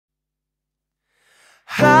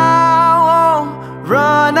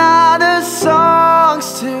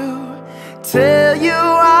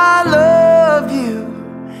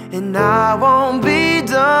and I won't be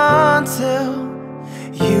done till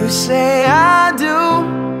you say I do.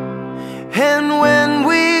 And when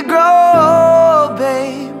we grow,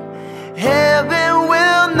 babe, heaven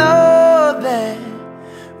will know that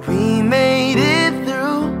we made it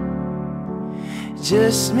through,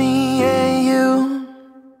 just me and you.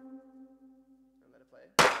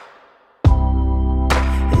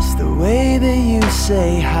 It's the way that you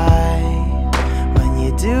say hi. When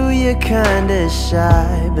you do, you're kinda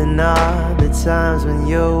shy, but not the times when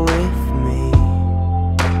you're with me.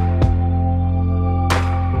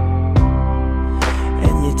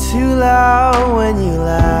 And you're too loud when you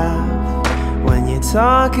laugh, when you're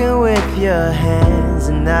talking with your hands,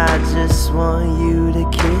 and I just want you to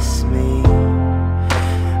kiss me.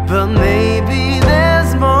 But maybe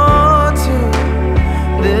there's more to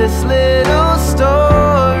this little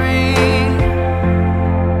story,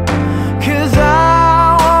 'cause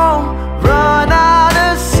I won't run out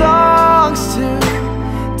of songs to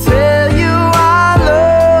tell you I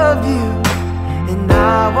love you, and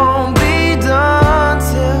I won't be done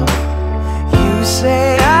till you say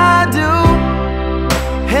I do.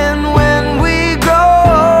 And when we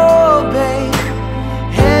grow, babe,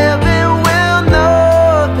 heaven will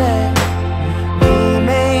know that we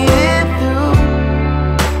made it through,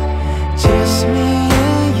 just me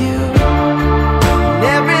and you. And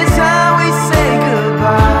every time we say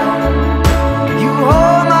goodbye, you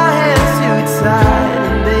hold my hand too tight,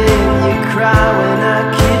 and then you cry when I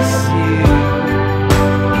kiss you.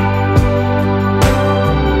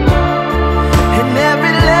 And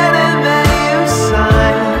every letter that you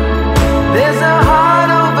sign, there's a heart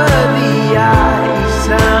over the eye. Each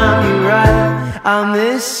time you write, I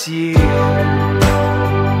miss you.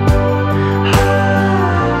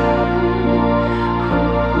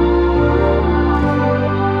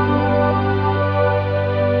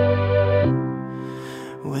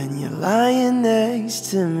 When you're lying next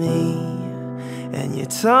to me and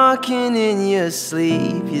you're talking in your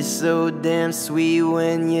sleep, you're so damn sweet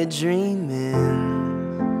when you're dreaming.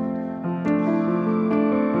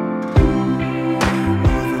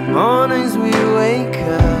 The mornings we wake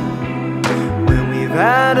up, when we've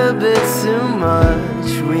had a bit too much,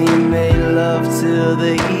 we make love till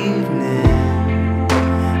the